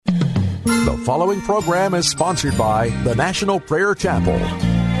following program is sponsored by the National Prayer Chapel.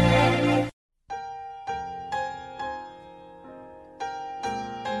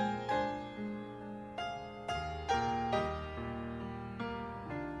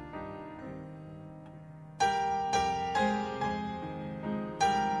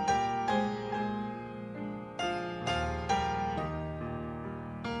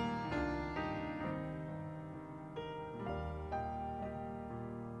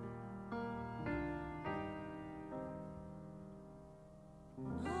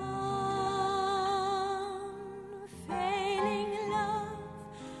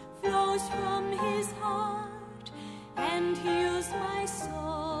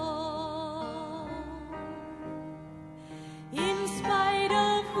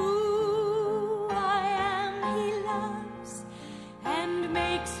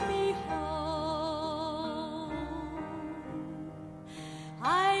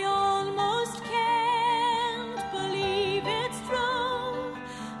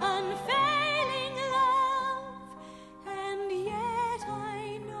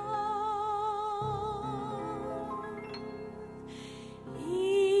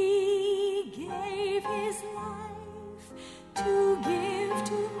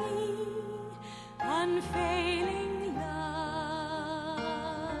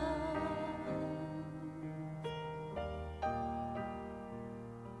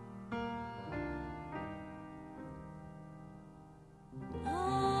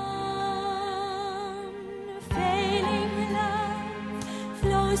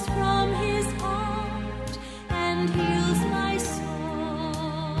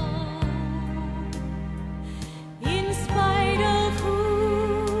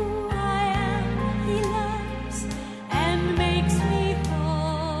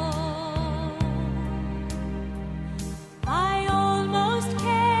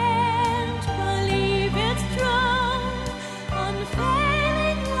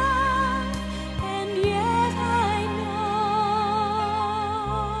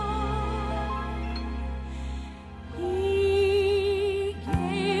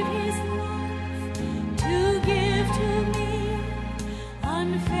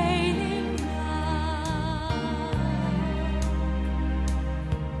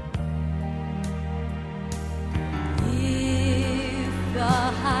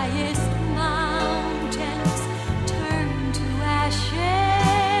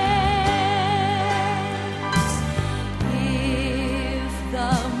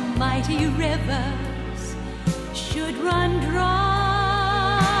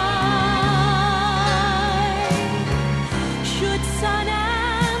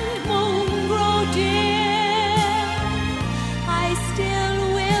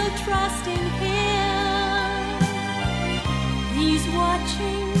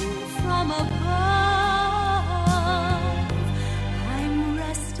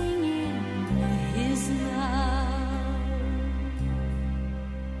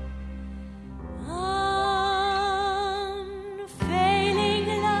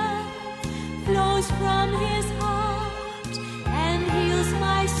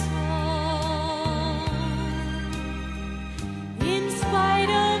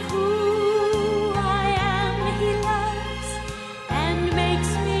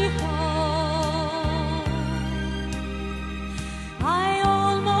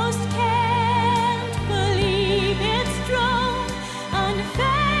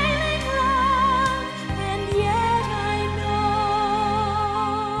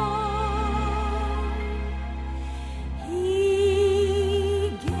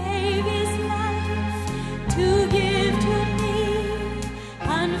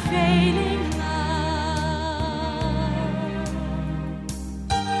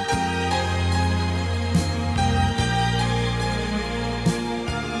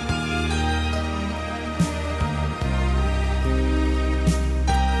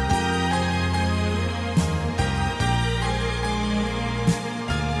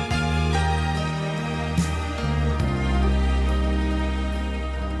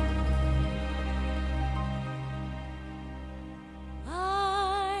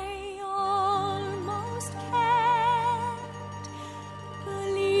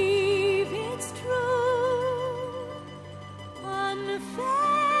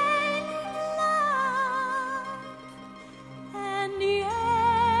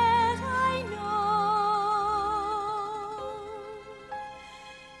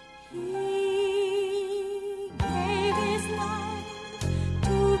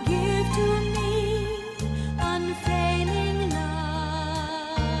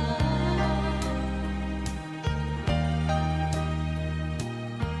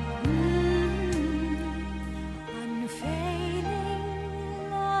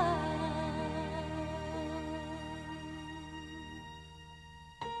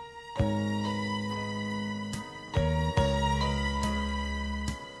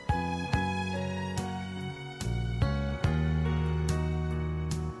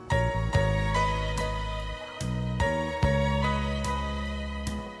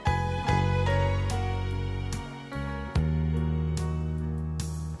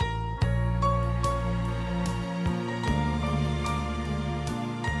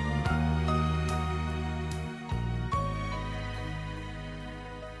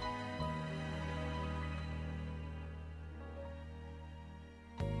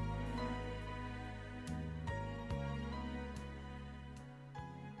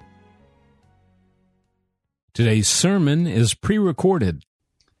 Today's sermon is pre-recorded.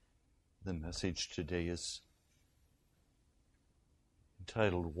 The message today is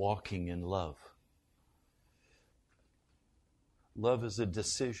entitled Walking in Love. Love is a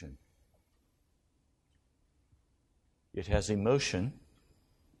decision. It has emotion,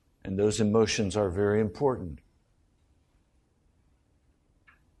 and those emotions are very important.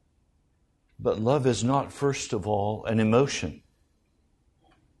 But love is not, first of all, an emotion.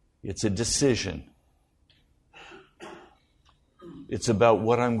 It's a decision. It's about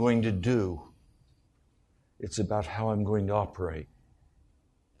what I'm going to do. It's about how I'm going to operate.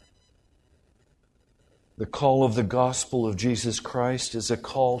 The call of the gospel of Jesus Christ is a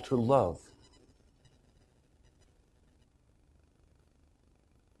call to love.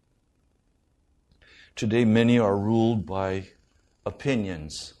 Today, many are ruled by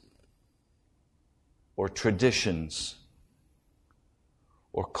opinions or traditions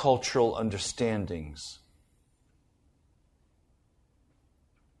or cultural understandings.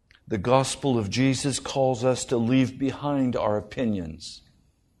 The gospel of Jesus calls us to leave behind our opinions,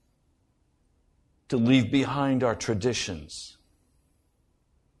 to leave behind our traditions,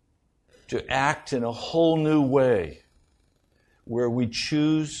 to act in a whole new way where we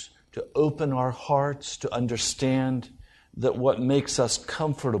choose to open our hearts to understand that what makes us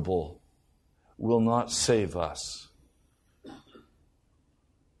comfortable will not save us.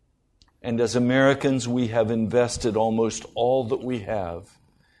 And as Americans, we have invested almost all that we have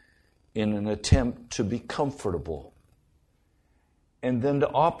in an attempt to be comfortable, and then to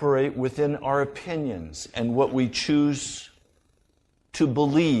operate within our opinions and what we choose to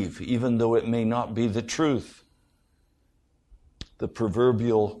believe, even though it may not be the truth. The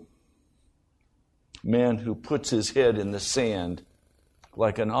proverbial man who puts his head in the sand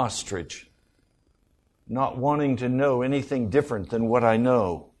like an ostrich, not wanting to know anything different than what I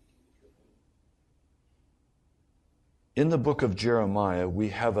know. In the book of Jeremiah, we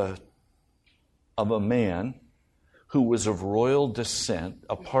have a man who was of royal descent,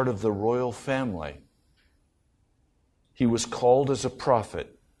 a part of the royal family. He was called as a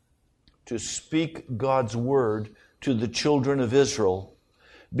prophet to speak God's word to the children of Israel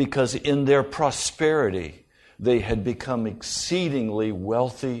because in their prosperity they had become exceedingly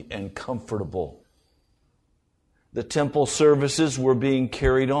wealthy and comfortable. The temple services were being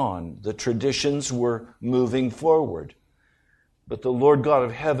carried on. The traditions were moving forward. But the Lord God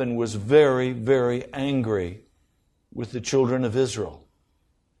of heaven was very, very angry with the children of Israel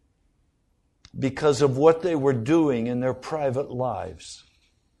because of what they were doing in their private lives,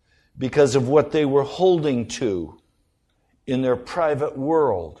 because of what they were holding to in their private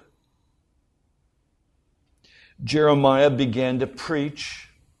world. Jeremiah began to preach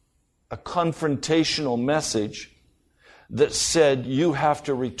a confrontational message that said, you have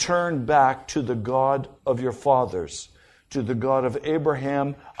to return back to the God of your fathers, to the God of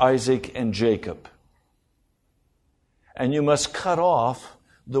Abraham, Isaac, and Jacob. And you must cut off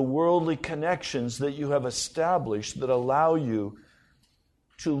the worldly connections that you have established that allow you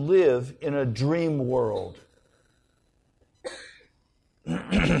to live in a dream world.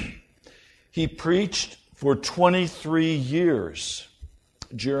 He preached for 23 years.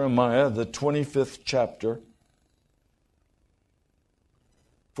 Jeremiah, the 25th chapter.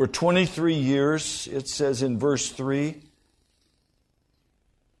 For 23 years, it says in verse 3,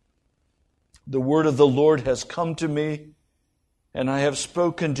 the word of the Lord has come to me, and I have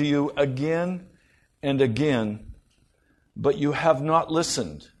spoken to you again and again, but you have not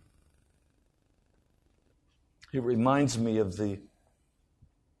listened. It reminds me of the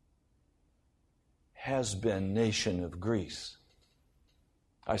has-been nation of Greece.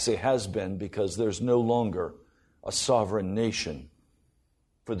 I say has-been because there's no longer a sovereign nation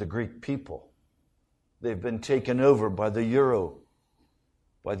for the Greek people. They've been taken over by the euro,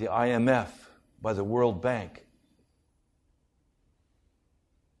 by the IMF, by the World Bank.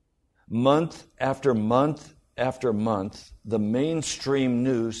 Month after month after month, the mainstream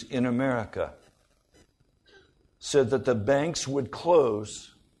news in America said that the banks would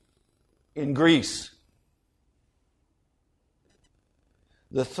close in Greece.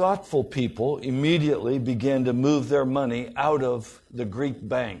 The thoughtful people immediately began to move their money out of the Greek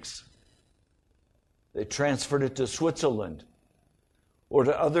banks. They transferred it to Switzerland or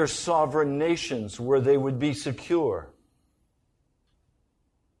to other sovereign nations where they would be secure.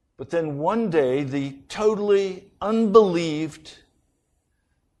 But then one day, the totally unbelieved,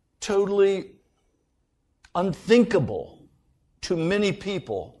 totally unthinkable to many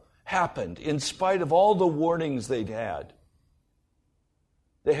people happened in spite of all the warnings they'd had.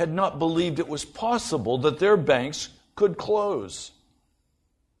 They had not believed it was possible that their banks could close.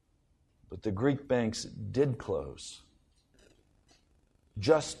 But the Greek banks did close.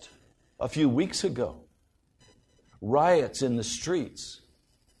 Just a few weeks ago, riots in the streets.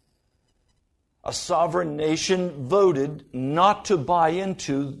 A sovereign nation voted not to buy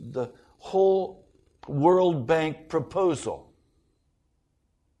into the whole World Bank proposal.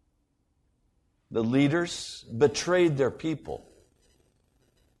 The leaders betrayed their people.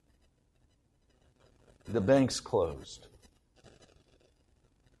 The banks closed.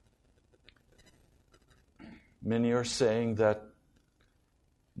 Many are saying that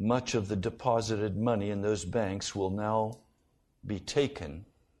much of the deposited money in those banks will now be taken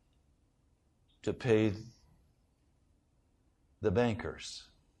to pay the bankers.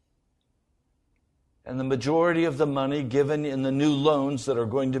 And the majority of the money given in the new loans that are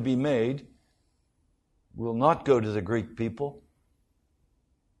going to be made will not go to the Greek people.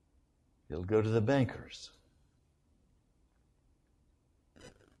 It'll go to the bankers.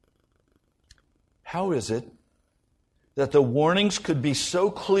 How is it that the warnings could be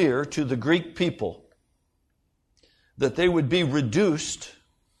so clear to the Greek people that they would be reduced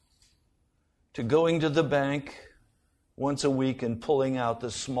to going to the bank once a week and pulling out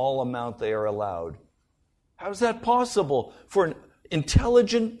the small amount they are allowed? How is that possible for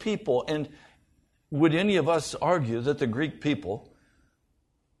intelligent people? And would any of us argue that the Greek people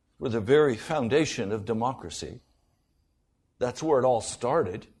were the very foundation of democracy? That's where it all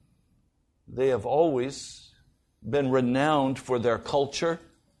started. They have always been renowned for their culture,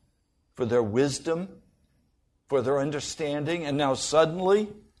 for their wisdom, for their understanding, and now suddenly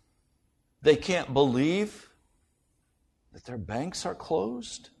they can't believe that their banks are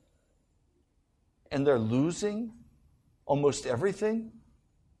closed and they're losing almost everything.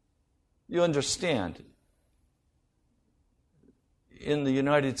 You understand, in the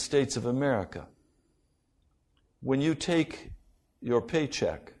United States of America, when you take your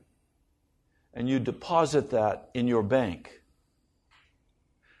paycheck and you deposit that in your bank,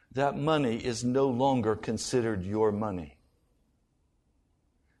 that money is no longer considered your money.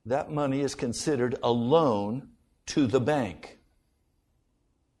 That money is considered a loan to the bank.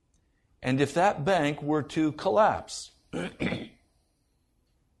 And if that bank were to collapse,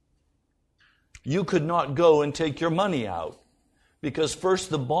 you could not go and take your money out, because first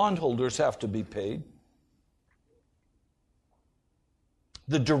the bondholders have to be paid.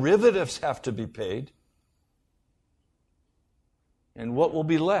 The derivatives have to be paid. And what will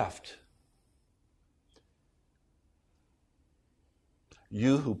be left?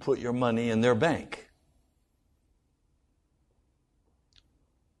 You who put your money in their bank.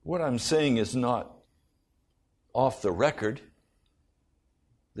 What I'm saying is not off the record.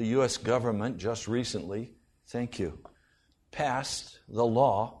 The U.S. government just recently, thank you, passed the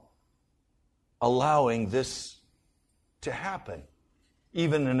law allowing this to happen,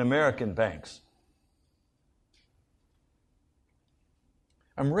 even in American banks.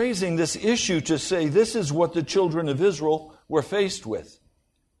 I'm raising this issue to say this is what the children of Israel were faced with.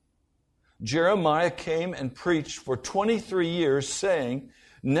 Jeremiah came and preached for 23 years saying,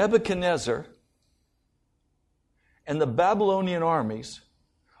 Nebuchadnezzar and the Babylonian armies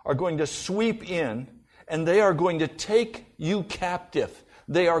are going to sweep in and they are going to take you captive.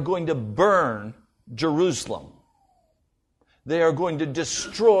 They are going to burn Jerusalem. They are going to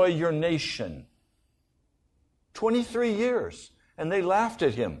destroy your nation. 23 years. And they laughed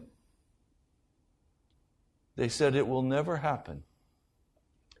at him. They said it will never happen.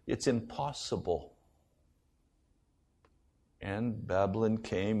 It's impossible. And Babylon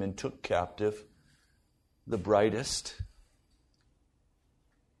came and took captive the brightest.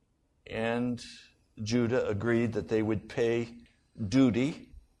 And Judah agreed that they would pay duty,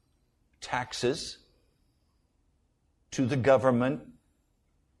 taxes, to the government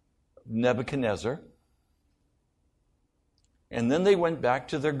of Nebuchadnezzar. And then they went back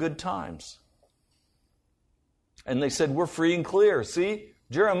to their good times. And they said, we're free and clear. See,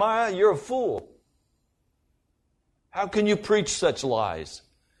 Jeremiah, you're a fool. How can you preach such lies?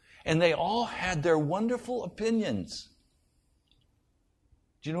 And they all had their wonderful opinions.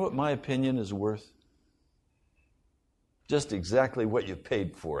 Do you know what my opinion is worth? Just exactly what you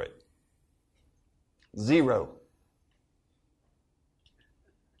paid for it. 0.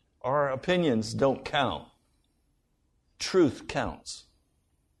 Our opinions don't count. Truth counts.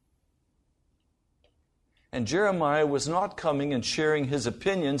 And Jeremiah was not coming and sharing his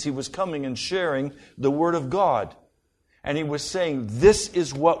opinions. He was coming and sharing the Word of God. And he was saying, this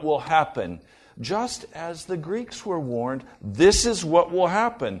is what will happen. Just as the Greeks were warned, this is what will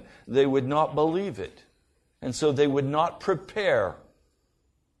happen. They would not believe it. And so they would not prepare.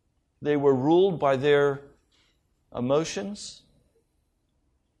 They were ruled by their emotions,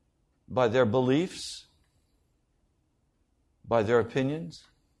 by their beliefs, by their opinions,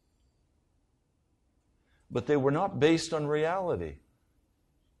 but they were not based on reality.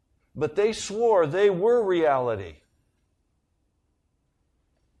 But they swore they were reality.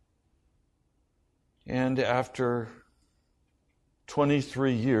 And after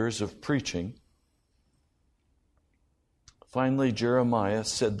 23 years of preaching, finally Jeremiah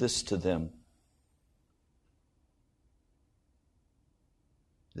said this to them.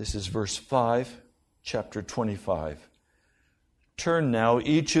 This is verse 5, chapter 25. Turn now,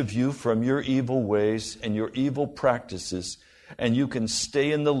 each of you, from your evil ways and your evil practices, and you can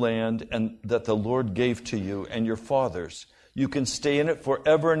stay in the land and that the Lord gave to you and your fathers. You can stay in it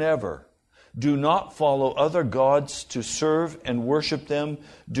forever and ever. Do not follow other gods to serve and worship them.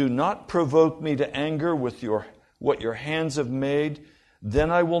 Do not provoke me to anger with what your hands have made.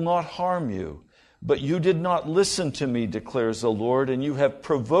 Then I will not harm you. But you did not listen to me, declares the Lord, and you have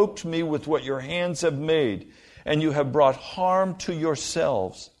provoked me with what your hands have made, and you have brought harm to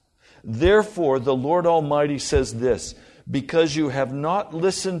yourselves. Therefore, the Lord Almighty says this, because you have not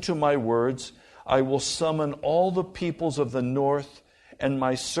listened to my words, I will summon all the peoples of the north, and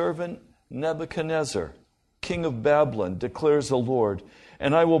my servant Nebuchadnezzar, king of Babylon, declares the Lord,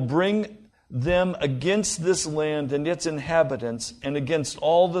 and I will bring them against this land and its inhabitants and against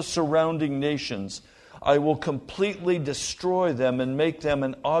all the surrounding nations. I will completely destroy them and make them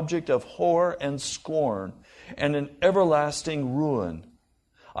an object of horror and scorn and an everlasting ruin.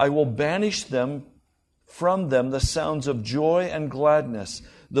 I will banish them from them the sounds of joy and gladness,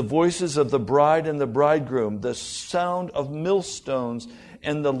 the voices of the bride and the bridegroom, the sound of millstones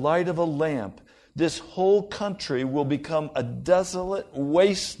and the light of a lamp. This whole country will become a desolate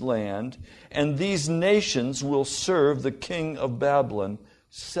wasteland, and these nations will serve the king of Babylon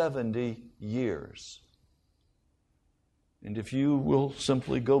 70 years. And if you will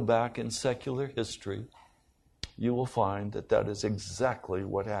simply go back in secular history, you will find that that is exactly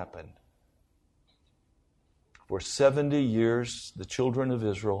what happened. For 70 years, the children of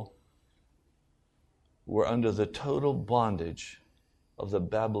Israel were under the total bondage of the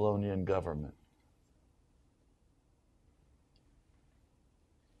Babylonian government.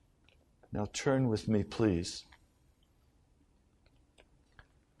 Now turn with me, please,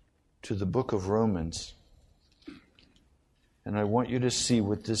 to the book of Romans. And I want you to see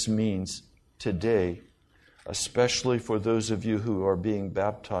what this means today, especially for those of you who are being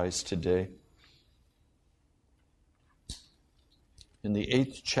baptized today. In the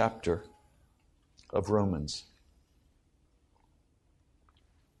 8th chapter of Romans,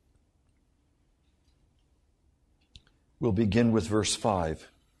 we'll begin with verse 5.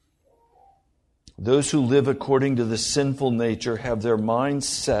 Those who live according to the sinful nature have their minds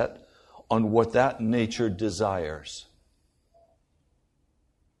set on what that nature desires.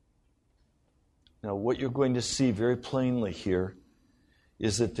 Now, what you're going to see very plainly here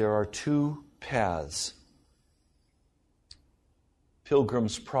is that there are two paths.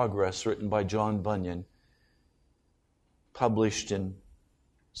 Pilgrim's Progress, written by John Bunyan, published in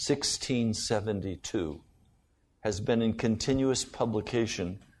 1672, has been in continuous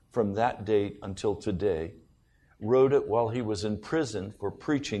publication from that date until today. Wrote it while he was in prison for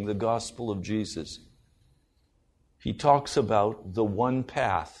preaching the gospel of Jesus. He talks about the one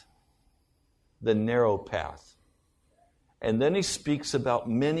path, the narrow path. And then he speaks about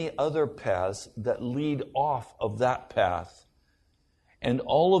many other paths that lead off of that path. And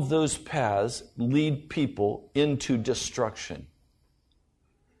all of those paths lead people into destruction.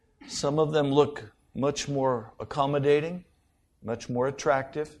 Some of them look much more accommodating, much more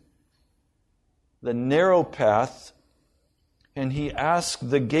attractive. The narrow path, and he asked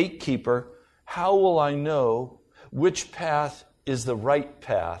the gatekeeper, how will I know which path is the right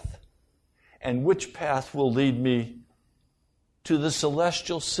path and which path will lead me to the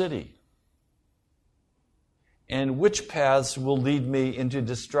celestial city and which paths will lead me into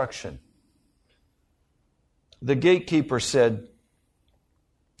destruction? The gatekeeper said,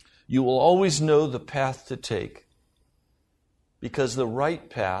 you will always know the path to take because the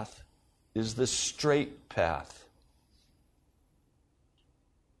right path is the straight path.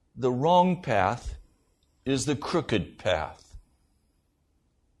 The wrong path is the crooked path.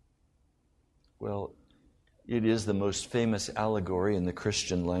 Well, it is the most famous allegory in the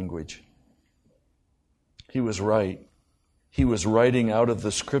Christian language. He was right. He was writing out of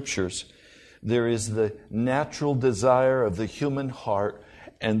the Scriptures. There is the natural desire of the human heart,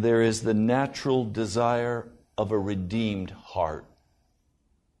 and there is the natural desire of a redeemed heart.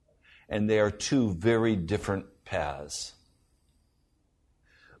 And they are two very different paths.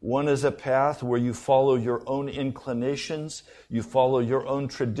 One is a path where you follow your own inclinations, you follow your own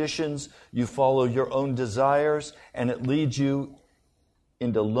traditions, you follow your own desires, and it leads you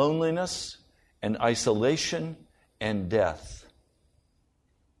into loneliness and isolation and death.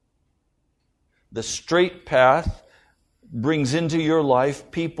 The straight path brings into your life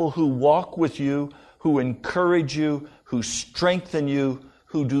people who walk with you, who encourage you, who strengthen you,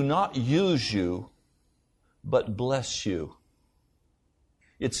 who do not use you, but bless you.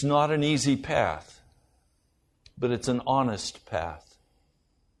 It's not an easy path, but it's an honest path.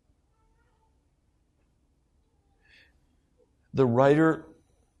 The writer,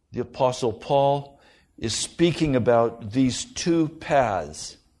 the Apostle Paul, is speaking about these two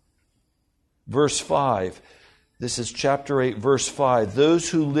paths. Verse 5, this is chapter 8, verse 5.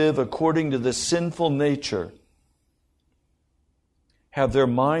 Those who live according to the sinful nature have their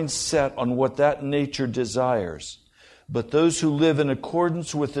minds set on what that nature desires. But those who live in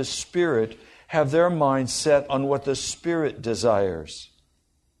accordance with the Spirit have their minds set on what the Spirit desires.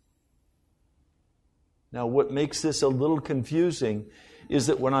 Now, what makes this a little confusing is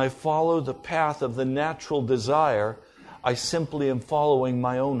that when I follow the path of the natural desire, I simply am following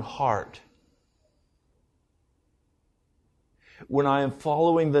my own heart. When I am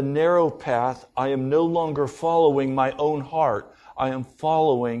following the narrow path, I am no longer following my own heart. I am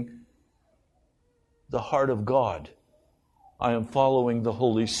following the heart of God. I am following the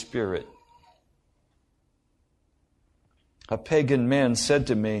Holy Spirit. A pagan man said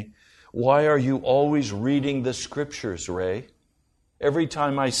to me, "Why are you always reading the Scriptures, Ray? Every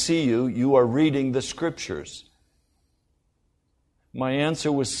time I see you, you are reading the Scriptures." My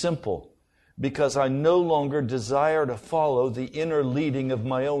answer was simple, because I no longer desire to follow the inner leading of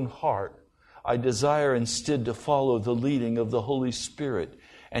my own heart. I desire instead to follow the leading of the Holy Spirit,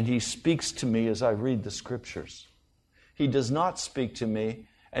 and He speaks to me as I read the Scriptures. He does not speak to me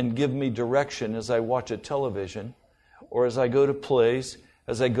and give me direction as I watch a television or as I go to plays,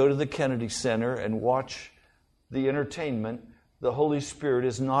 as I go to the Kennedy Center and watch the entertainment. The Holy Spirit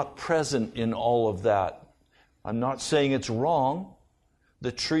is not present in all of that. I'm not saying it's wrong.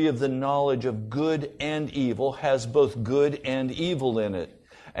 The tree of the knowledge of good and evil has both good and evil in it.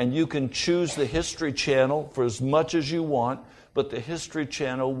 And you can choose the History Channel for as much as you want, but the History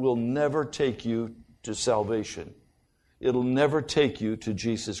Channel will never take you to salvation. It'll never take you to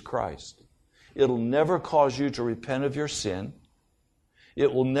Jesus Christ. It'll never cause you to repent of your sin.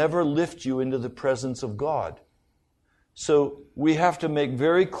 It will never lift you into the presence of God. So we have to make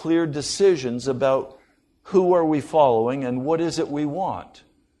very clear decisions about who are we following and what is it we want.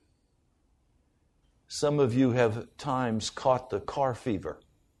 Some of you have at times caught the car fever.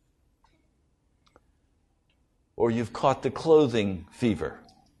 Or you've caught the clothing fever.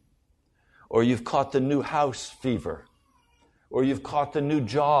 Or you've caught the new house fever. Or you've caught the new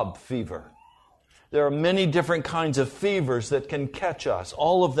job fever. There are many different kinds of fevers that can catch us.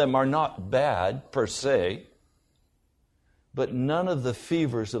 All of them are not bad per se, but none of the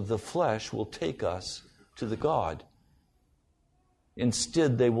fevers of the flesh will take us to the God.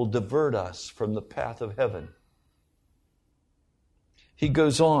 Instead, they will divert us from the path of heaven. He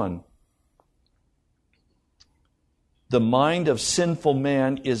goes on. The mind of sinful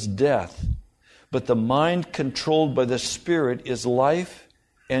man is death, but the mind controlled by the Spirit is life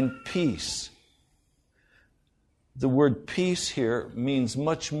and peace. The word peace here means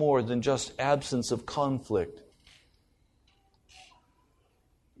much more than just absence of conflict.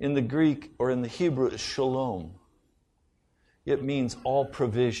 In the Greek or in the Hebrew, it's shalom. It means all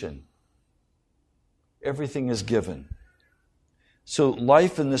provision. Everything is given. So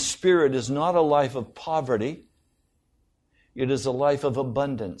life in the Spirit is not a life of poverty. It is a life of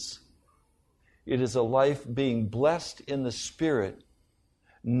abundance. It is a life being blessed in the Spirit,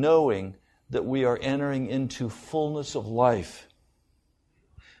 knowing that we are entering into fullness of life.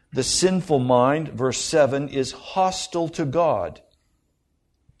 The sinful mind, verse 7, is hostile to God.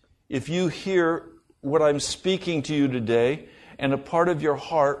 If you hear what I'm speaking to you today, and a part of your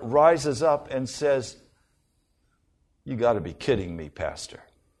heart rises up and says, "You got to be kidding me, Pastor.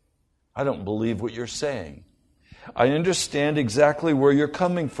 I don't believe what you're saying." I understand exactly where you're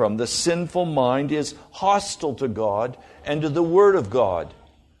coming from. The sinful mind is hostile to God and to the Word of God.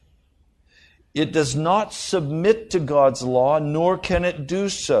 It does not submit to God's law, nor can it do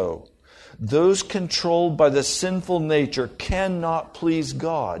so. Those controlled by the sinful nature cannot please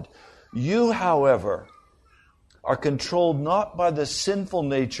God. You, however, are controlled not by the sinful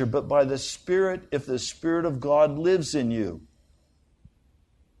nature, but by the Spirit, if the Spirit of God lives in you.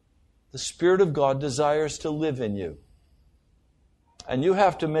 The Spirit of God desires to live in you. And you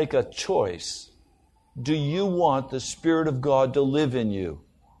have to make a choice. Do you want the Spirit of God to live in you?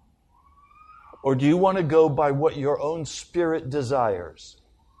 Or do you want to go by what your own spirit desires?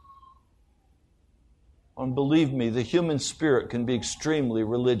 And believe me, the human spirit can be extremely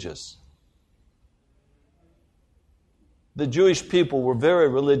religious. The Jewish people were very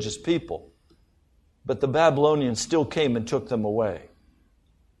religious people, but the Babylonians still came and took them away.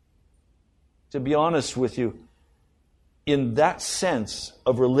 To be honest with you, in that sense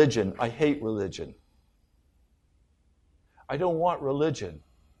of religion, I hate religion. I don't want religion.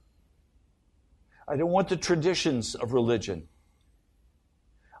 I don't want the traditions of religion.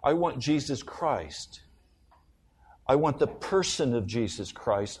 I want Jesus Christ. I want the person of Jesus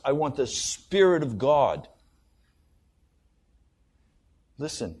Christ. I want the Spirit of God.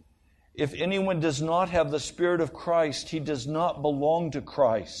 Listen, if anyone does not have the Spirit of Christ, he does not belong to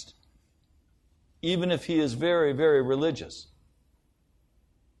Christ, even if he is very, very religious.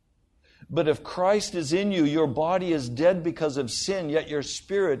 But if Christ is in you, your body is dead because of sin, yet your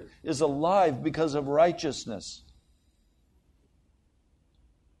spirit is alive because of righteousness.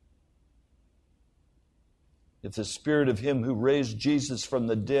 If the Spirit of Him who raised Jesus from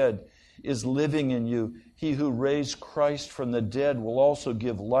the dead is living in you, He who raised Christ from the dead will also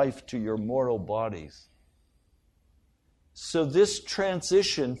give life to your mortal bodies. So this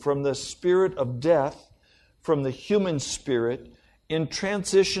transition from the spirit of death, from the human spirit, in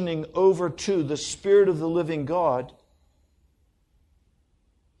transitioning over to the Spirit of the living God,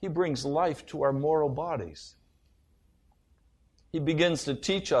 He brings life to our mortal bodies. He begins to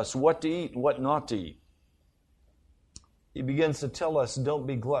teach us what to eat and what not to eat. He begins to tell us, don't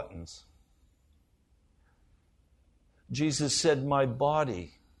be gluttons. Jesus said, my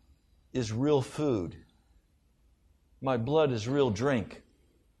body is real food. My blood is real drink.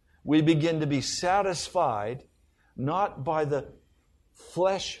 We begin to be satisfied not by the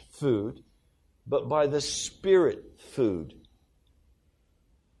flesh food, but by the spirit food.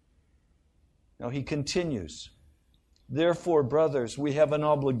 Now he continues, therefore, brothers, we have an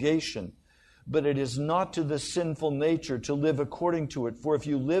obligation, but it is not to the sinful nature to live according to it. For if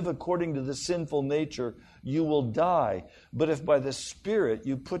you live according to the sinful nature, you will die. But if by the Spirit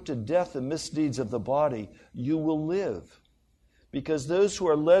you put to death the misdeeds of the body, you will live. Because those who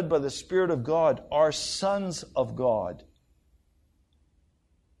are led by the Spirit of God are sons of God.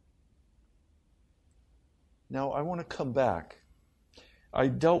 Now, I want to come back. I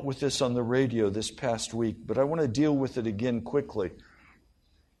dealt with this on the radio this past week, but I want to deal with it again quickly.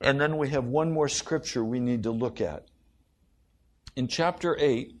 And then we have one more scripture we need to look at. In chapter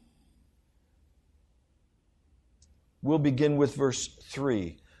 8, we'll begin with verse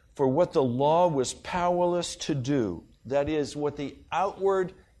 3. For what the law was powerless to do, that is, what the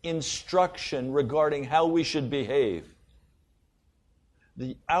outward instruction regarding how we should behave,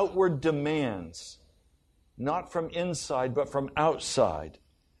 the outward demands, not from inside, but from outside.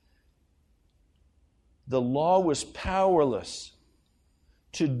 The law was powerless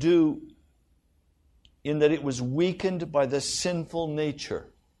to do in that it was weakened by the sinful nature.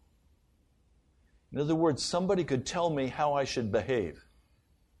 In other words, somebody could tell me how I should behave.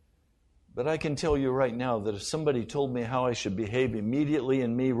 But I can tell you right now that if somebody told me how I should behave immediately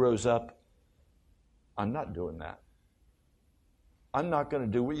and me rose up, I'm not doing that. I'm not going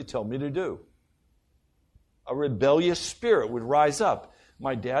to do what you tell me to do. A rebellious spirit would rise up.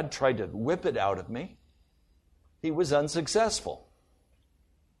 My dad tried to whip it out of me. He was unsuccessful.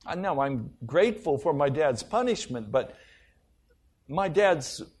 And now I'm grateful for my dad's punishment, but my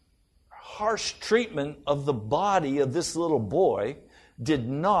dad's harsh treatment of the body of this little boy did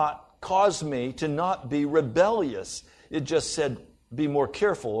not cause me to not be rebellious. It just said, be more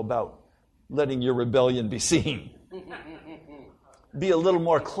careful about letting your rebellion be seen. Be a little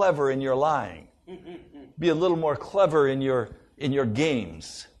more clever in your lying. Be a little more clever in your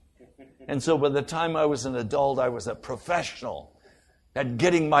games. And so by the time I was an adult, I was a professional at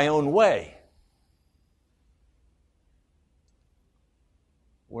getting my own way.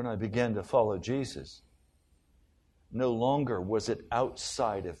 When I began to follow Jesus, no longer was it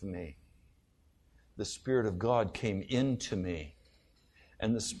outside of me. The Spirit of God came into me,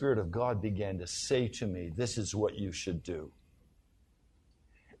 and the Spirit of God began to say to me, this is what you should do.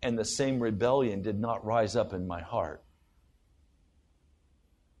 And the same rebellion did not rise up in my heart.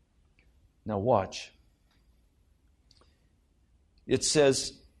 Now watch. It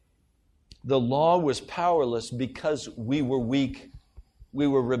says, the law was powerless because we were weak, we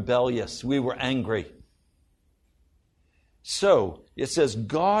were rebellious, we were angry. So, it says,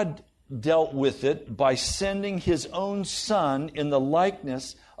 God dealt with it by sending His own Son in the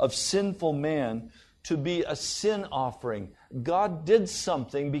likeness of sinful man to be a sin offering. God did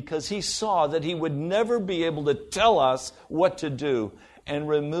something because He saw that He would never be able to tell us what to do. and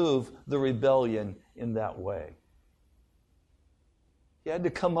remove the rebellion in that way. He had to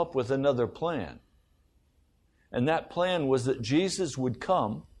come up with another plan. And that plan was that Jesus would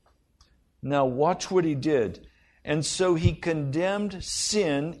come. Now watch what he did. And so he condemned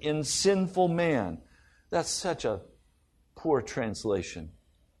sin in sinful man. That's such a poor translation.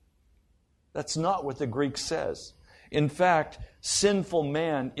 That's not what the Greek says. In fact, sinful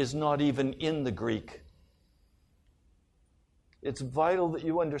man is not even in the Greek. It's vital that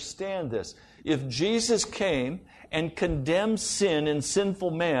you understand this. If Jesus came and condemned sin in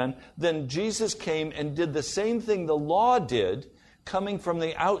sinful man, then Jesus came and did the same thing the law did, coming from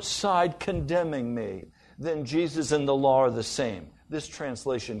the outside condemning me. Then Jesus and the law are the same. This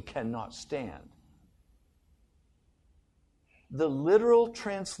translation cannot stand. The literal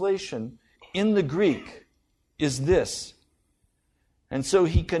translation in the Greek is this. And so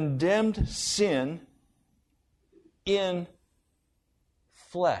he condemned sin in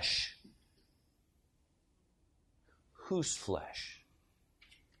flesh. Whose flesh?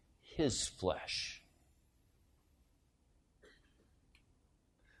 His flesh.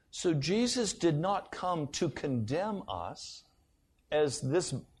 So Jesus did not come to condemn us, as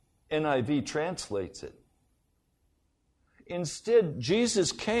this NIV translates it. Instead,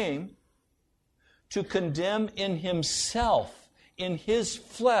 Jesus came to condemn in himself, in his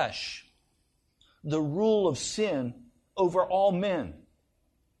flesh, the rule of sin over all men.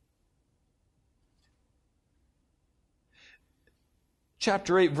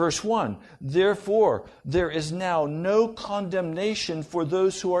 Chapter 8, verse 1, therefore, there is now no condemnation for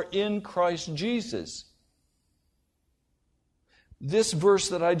those who are in Christ Jesus. This verse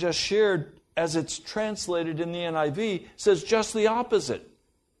that I just shared, as it's translated in the NIV, says just the opposite.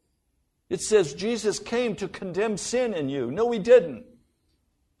 It says Jesus came to condemn sin in you. No, he didn't.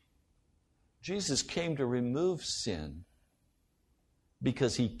 Jesus came to remove sin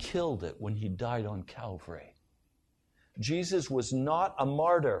because he killed it when he died on Calvary. Jesus was not a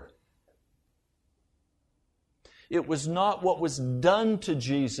martyr. It was not what was done to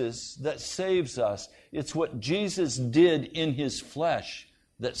Jesus that saves us. It's what Jesus did in his flesh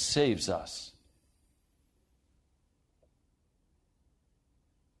that saves us.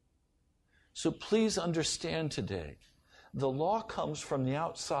 So please understand today, the law comes from the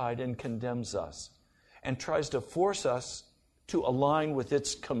outside and condemns us and tries to force us to align with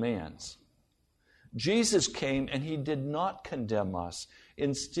its commands. Jesus came and he did not condemn us.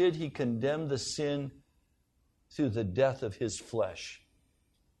 Instead, he condemned the sin through the death of his flesh.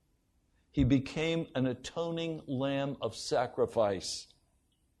 He became an atoning lamb of sacrifice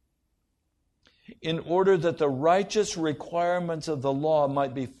in order that the righteous requirements of the law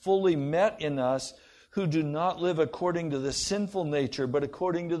might be fully met in us who do not live according to the sinful nature, but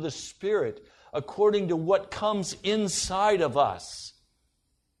according to the Spirit, according to what comes inside of us.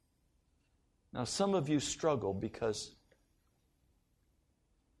 Now, some of you struggle because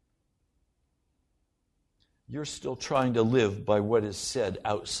you're still trying to live by what is said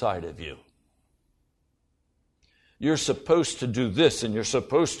outside of you. You're supposed to do this, and you're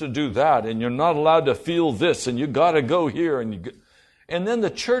supposed to do that, and you're not allowed to feel this, and you got to go here. And then the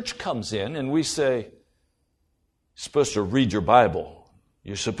church comes in, and we say, you're supposed to read your Bible.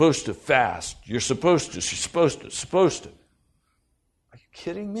 You're supposed to fast. You're supposed to. Are you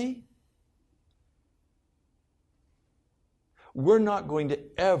kidding me? We're not going to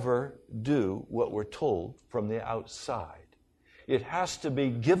ever do what we're told from the outside. It has to be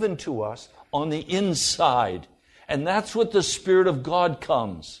given to us on the inside. And that's what the Spirit of God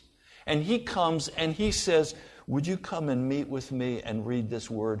comes. And he comes and he says, would you come and meet with me and read this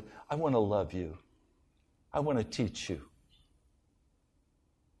word? I want to love you. I want to teach you.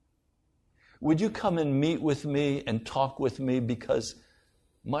 Would you come and meet with me and talk with me, because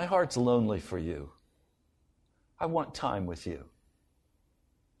my heart's lonely for you. I want time with you.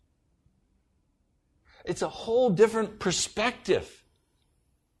 It's a whole different perspective.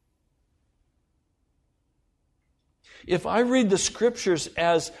 If I read the Scriptures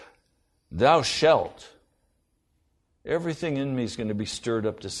as thou shalt, everything in me is going to be stirred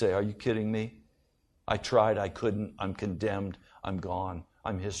up to say, are you kidding me? I tried, I couldn't, I'm condemned, I'm gone,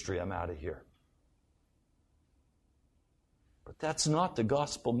 I'm history, I'm out of here. But that's not the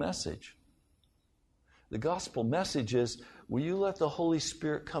gospel message. The gospel message is, will you let the Holy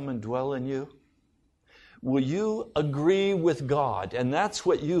Spirit come and dwell in you? Will you agree with God? And that's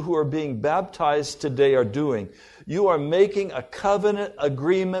what you who are being baptized today are doing. You are making a covenant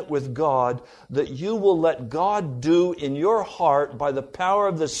agreement with God that you will let God do in your heart by the power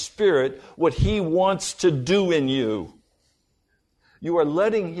of the Spirit what He wants to do in you. You are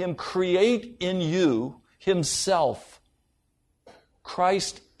letting Him create in you Himself.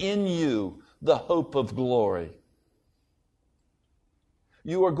 Christ in you, the hope of glory.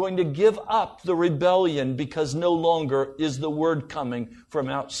 You are going to give up the rebellion because no longer is the word coming from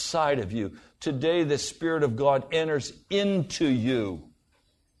outside of you. Today the Spirit of God enters into you,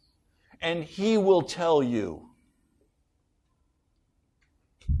 and He will tell you.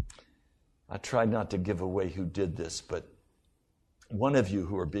 I tried not to give away who did this, but one of you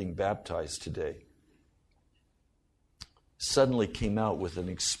who are being baptized today suddenly came out with an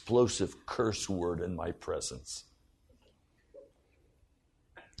explosive curse word in my presence.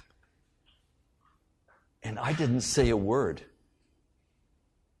 And I didn't say a word.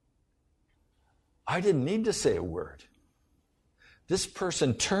 I didn't need to say a word. This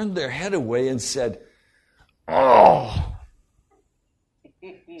person turned their head away and said, "Oh!"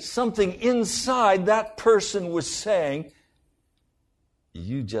 Something inside that person was saying,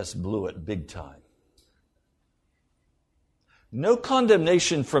 "You just blew it big time." No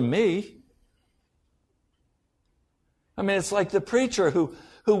condemnation from me. I mean, it's like the preacher who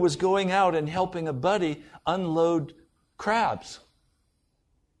was going out and helping a buddy unload crabs.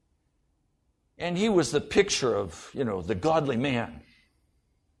 And he was the picture of, the godly man.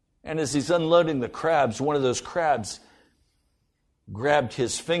 And as he's unloading the crabs, one of those crabs grabbed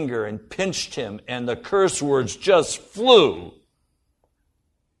his finger and pinched him, and the curse words just flew.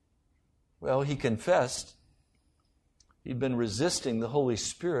 Well, he confessed he'd been resisting the Holy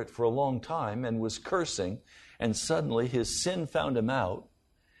Spirit for a long time and was cursing, and suddenly his sin found him out,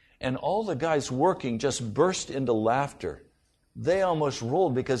 and all the guys working just burst into laughter. They almost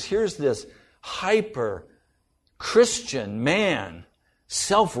rolled, because here's this hyper Christian man,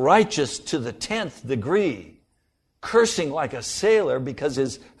 self-righteous to the 10th degree, cursing like a sailor because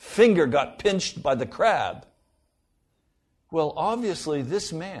his finger got pinched by the crab. Well, obviously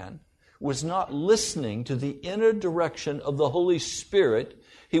this man was not listening to the inner direction of the Holy Spirit.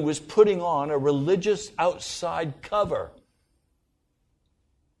 He was putting on a religious outside cover.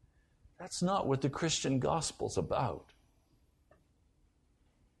 That's not what the Christian gospel's about.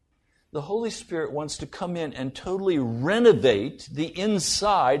 The Holy Spirit wants to come in and totally renovate the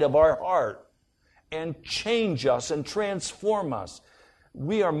inside of our heart and change us and transform us.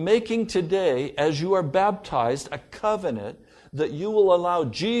 We are making today, as you are baptized, a covenant that you will allow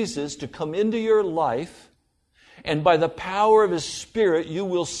Jesus to come into your life, and by the power of His Spirit, you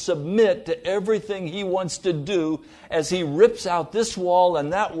will submit to everything He wants to do as He rips out this wall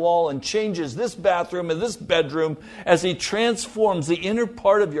and changes this bathroom and this bedroom. As He transforms the inner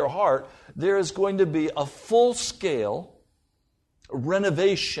part of your heart, there is going to be a full-scale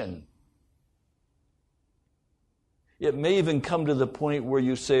renovation. It may even come to the point where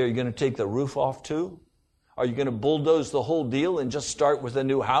you say, are you going to take the roof off too? Are you going to bulldoze the whole deal and just start with a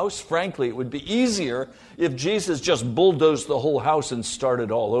new house? Frankly, it would be easier if Jesus just bulldozed the whole house and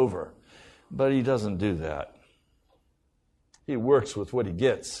started all over. But He doesn't do that. He works with what He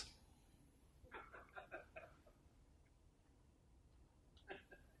gets.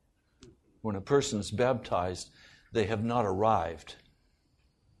 When a person's baptized, they have not arrived.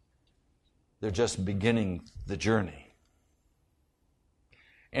 They're just beginning the journey.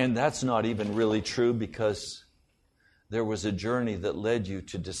 And that's not even really true, because there was a journey that led you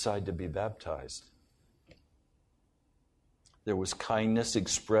to decide to be baptized. There was kindness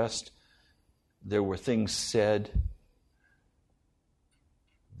expressed. There were things said.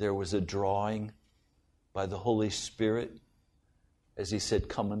 There was a drawing by the Holy Spirit as He said,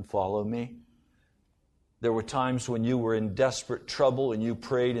 "Come and follow me." There were times when you were in desperate trouble and you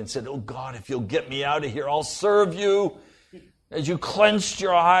prayed and said, "Oh God, if You'll get me out of here, I'll serve You." As you clenched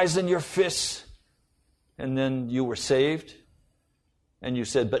your eyes and your fists, and then you were saved, and you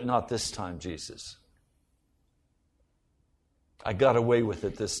said, "But not this time, Jesus. I got away with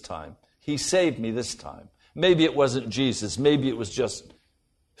it this time. He saved me this time." Maybe it wasn't Jesus. Maybe it was just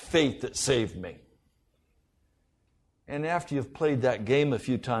faith that saved me. And after you've played that game a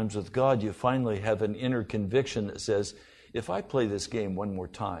few times with God, you finally have an inner conviction that says, if I play this game one more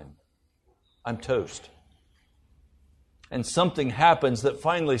time, I'm toast. And something happens that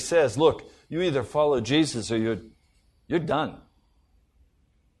finally says, look, you either follow Jesus or you're done.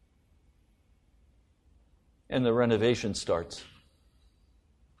 And the renovation starts.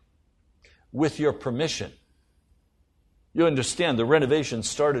 With your permission. You understand, the renovation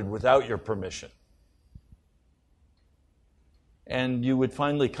started without your permission. And you would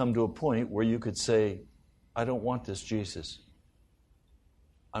finally come to a point where you could say, I don't want this, Jesus.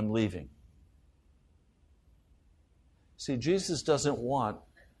 I'm leaving. See, Jesus doesn't want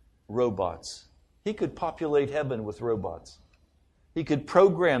robots. He could populate heaven with robots. He could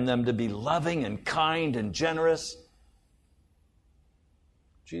program them to be loving and kind and generous.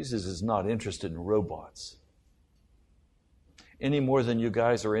 Jesus is not interested in robots any more than you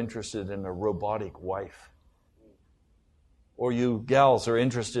guys are interested in a robotic wife, or you gals are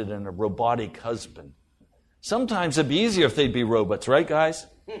interested in a robotic husband. Sometimes it'd be easier if they'd be robots, right, guys?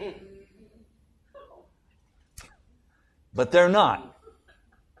 But they're not.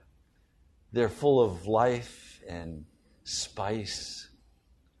 They're full of life and spice,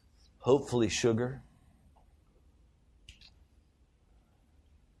 hopefully sugar.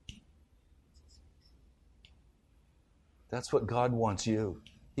 That's what God wants you.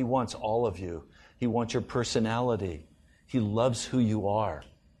 He wants all of you. He wants your personality. He loves who you are.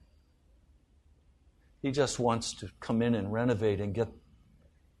 He just wants to come in and renovate and get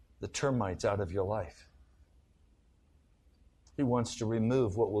the termites out of your life. He wants to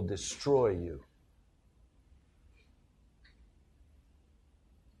remove what will destroy you.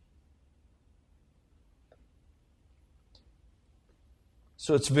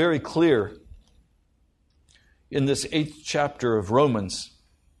 So it's very clear in this 8th chapter of Romans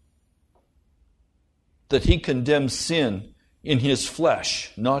that he condemns sin in his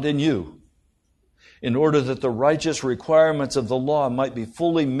flesh, not in you, in order that the righteous requirements of the law might be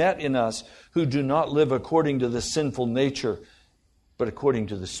fully met in us who do not live according to the sinful nature, but according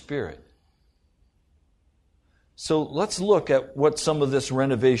to the Spirit. So let's look at what some of this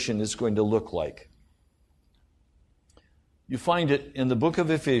renovation is going to look like. You find it in the book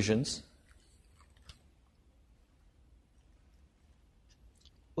of Ephesians.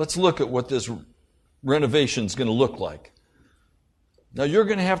 Let's look at what this renovation is going to look like. Now, you're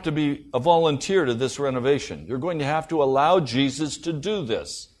going to have to be a volunteer to this renovation. You're going to have to allow Jesus to do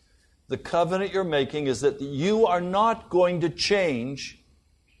this. The covenant you're making is that you are not going to change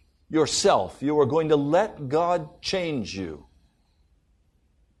yourself. You are going to let God change you.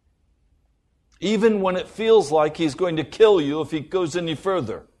 Even when it feels like He's going to kill you if He goes any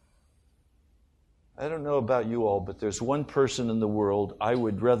further. I don't know about you all, but there's one person in the world I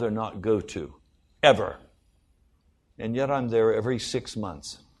would rather not go to, ever. And yet I'm there every 6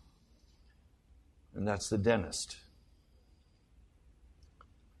 months. And that's the dentist.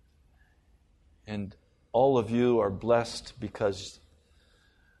 And all of you are blessed because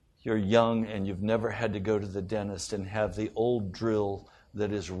you're young and you've never had to go to the dentist and have the old drill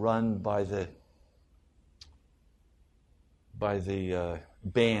that is run by the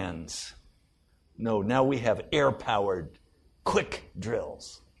bands. No, now we have air-powered, quick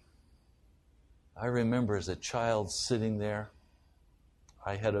drills. I remember as a child sitting there,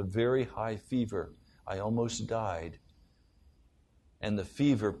 I had a very high fever. I almost died. And the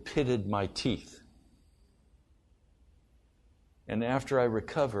fever pitted my teeth. And after I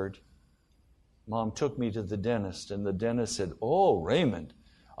recovered, Mom took me to the dentist, and the dentist said, "Oh, Raymond,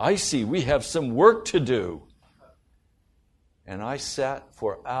 I see we have some work to do." And I sat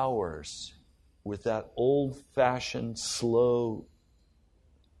for hours with that old-fashioned, slow,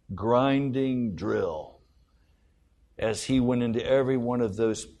 grinding drill as he went into every one of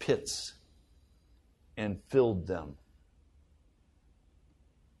those pits and filled them.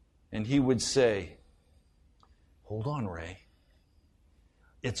 And he would say, "Hold on, Ray.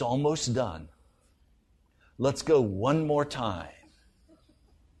 It's almost done. Let's go one more time,"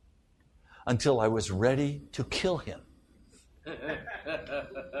 until I was ready to kill him.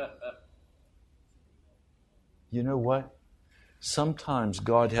 You know what? Sometimes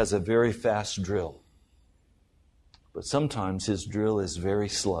God has a very fast drill, but sometimes His drill is very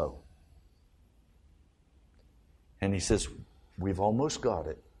slow. And He says, "We've almost got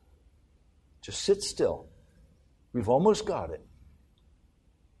it. Just sit still. We've almost got it.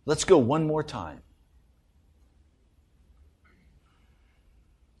 Let's go one more time."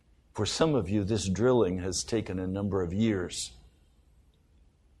 For some of you, this drilling has taken a number of years.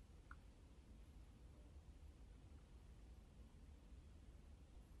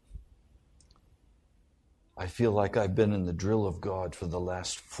 I feel like I've been in the drill of God for the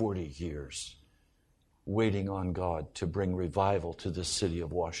last 40 years, waiting on God to bring revival to the city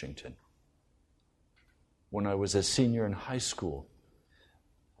of Washington. When I was a senior in high school,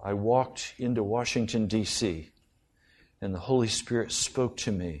 I walked into Washington, D.C., and the Holy Spirit spoke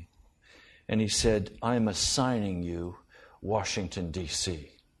to me, and He said, "I'm assigning you Washington,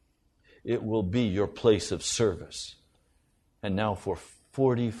 D.C. It will be your place of service." And now for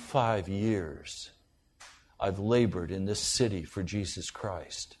 45 years, I've labored in this city for Jesus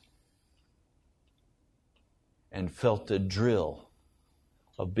Christ and felt the drill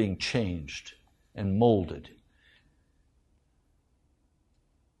of being changed and molded.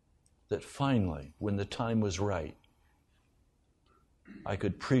 That finally, when the time was right, I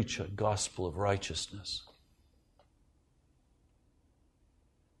could preach a gospel of righteousness.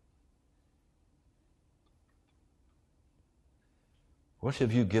 What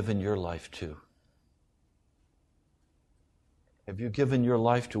have you given your life to? Have you given your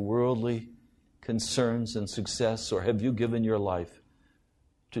life to worldly concerns and success, or have you given your life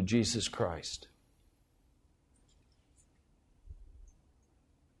to Jesus Christ?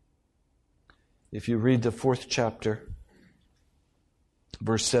 If you read the 4th chapter,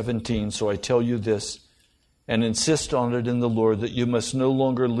 verse 17, so I tell you this, and insist on it in the Lord, that you must no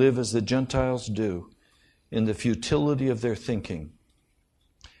longer live as the Gentiles do, in the futility of their thinking.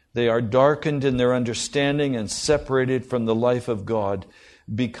 They are darkened in their understanding and separated from the life of God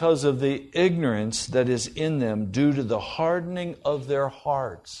because of the ignorance that is in them due to the hardening of their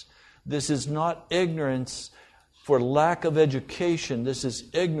hearts. This is not ignorance for lack of education. This is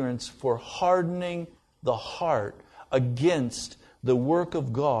ignorance for hardening the heart against the work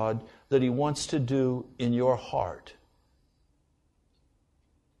of God that He wants to do in your heart.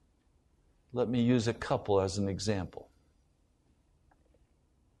 Let me use a couple as an example.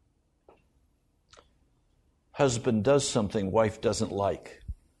 Husband does something wife doesn't like.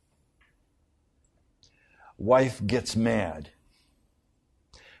 Wife gets mad.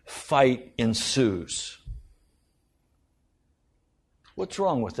 Fight ensues. What's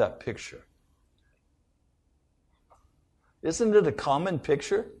wrong with that picture? Isn't it a common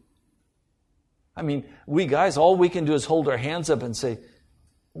picture? I mean, we guys, all we can do is hold our hands up and say,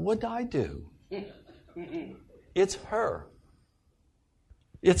 what did I do? It's her.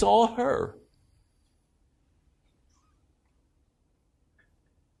 It's all her.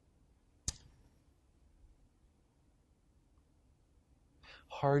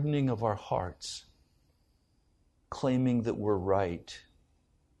 Hardening of our hearts, claiming that we're right,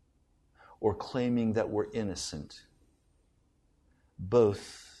 or claiming that we're innocent,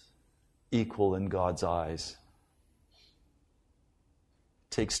 both equal in God's eyes.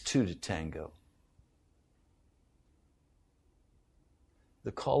 It takes two to tango.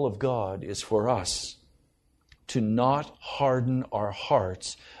 The call of God is for us to not harden our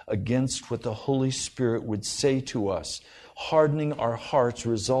hearts against what the Holy Spirit would say to us. Hardening our hearts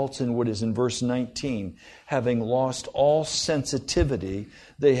results in what is in verse 19. Having lost all sensitivity,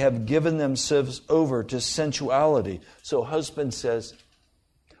 they have given themselves over to sensuality. So husband says,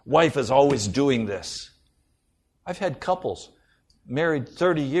 wife is always doing this. I've had couples married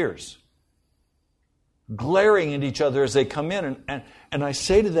 30 years, glaring at each other as they come in. And I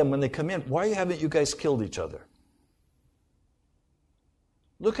say to them when they come in, why haven't you guys killed each other?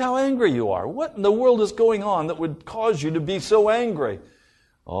 Look how angry you are. What in the world is going on that would cause you to be so angry?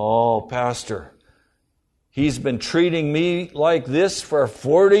 Oh, Pastor, he's been treating me like this for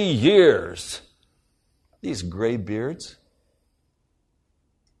 40 years. These gray beards.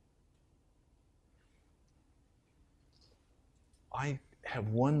 I have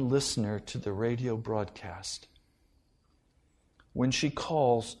one listener to the radio broadcast. When she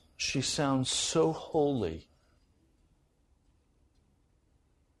calls, she sounds so holy.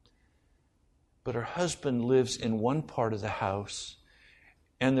 But her husband lives in one part of the house,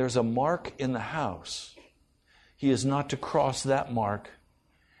 and there's a mark in the house. He is not to cross that mark,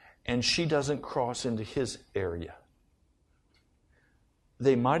 and she doesn't cross into his area.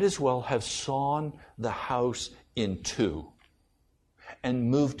 They might as well have sawn the house in two and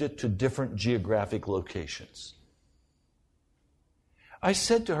moved it to different geographic locations. I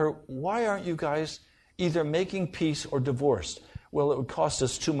said to her, why aren't you guys either making peace or divorced? Well, it would cost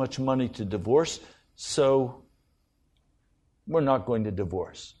us too much money to divorce, so we're not going to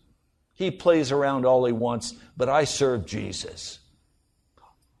divorce. He plays around all he wants, but I serve Jesus.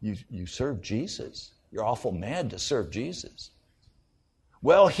 You serve Jesus? You're awful mad to serve Jesus.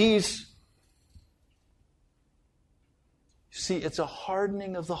 Well, see, it's a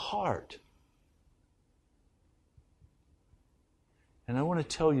hardening of the heart. And I want to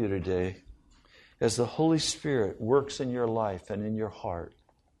tell you today, as the Holy Spirit works in your life and in your heart,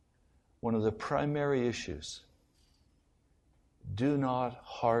 one of the primary issues, do not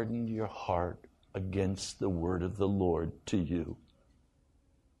harden your heart against the word of the Lord to you.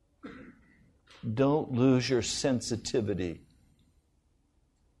 Don't lose your sensitivity.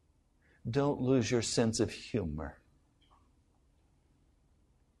 Don't lose your sense of humor.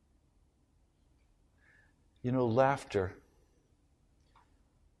 You know, laughter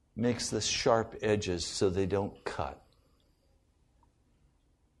makes the sharp edges so they don't cut.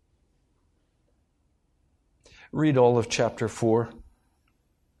 Read all of chapter 4.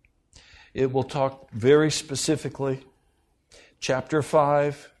 It will talk very specifically. Chapter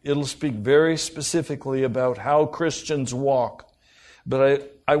 5, it'll speak very specifically about how Christians walk.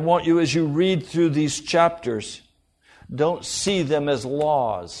 But I want you, as you read through these chapters, don't see them as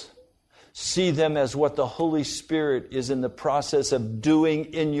laws. See them as what the Holy Spirit is in the process of doing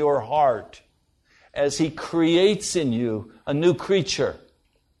in your heart as He creates in you a new creature,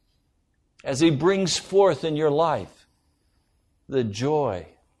 as He brings forth in your life the joy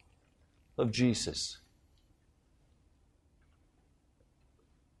of Jesus.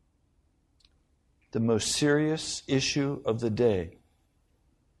 The most serious issue of the day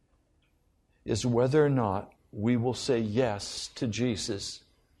is whether or not we will say yes to Jesus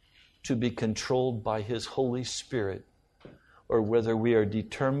to be controlled by His Holy Spirit, or whether we are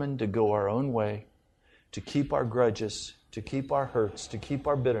determined to go our own way, to keep our grudges, to keep our hurts, to keep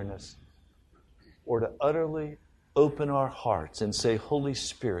our bitterness, or to utterly open our hearts and say, Holy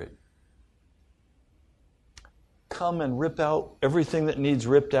Spirit, come and rip out everything that needs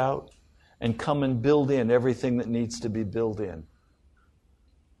ripped out, and come and build in everything that needs to be built in.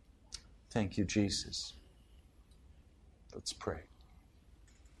 Thank you, Jesus. Let's pray.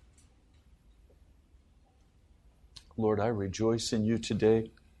 Lord, I rejoice in you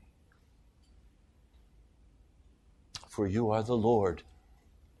today, for you are the Lord,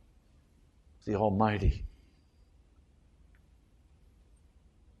 the Almighty.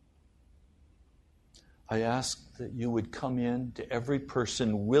 I ask that you would come in to every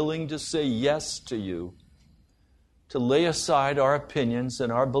person willing to say yes to you, to lay aside our opinions and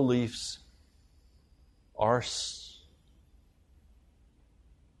our beliefs, our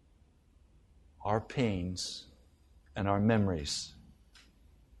pains and our memories,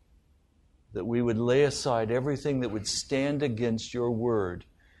 that we would lay aside everything that would stand against your word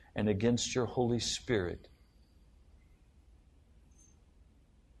and against your Holy Spirit.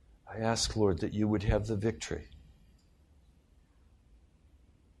 I ask, Lord, that you would have the victory,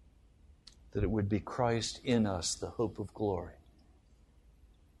 that it would be Christ in us, the hope of glory.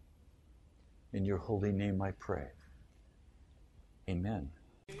 In your holy name I pray. Amen.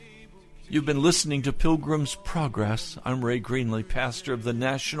 You've been listening to Pilgrim's Progress. I'm Ray Greenley, pastor of the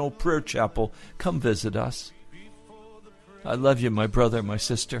National Prayer Chapel. Come visit us. I love you, my brother, my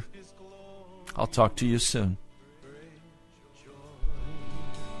sister. I'll talk to you soon.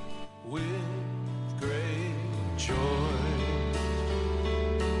 With great joy,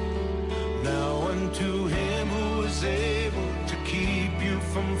 now unto Him who is able to keep you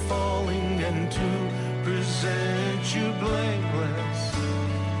from falling and to present you blameless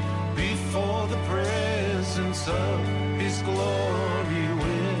before the presence of His glory.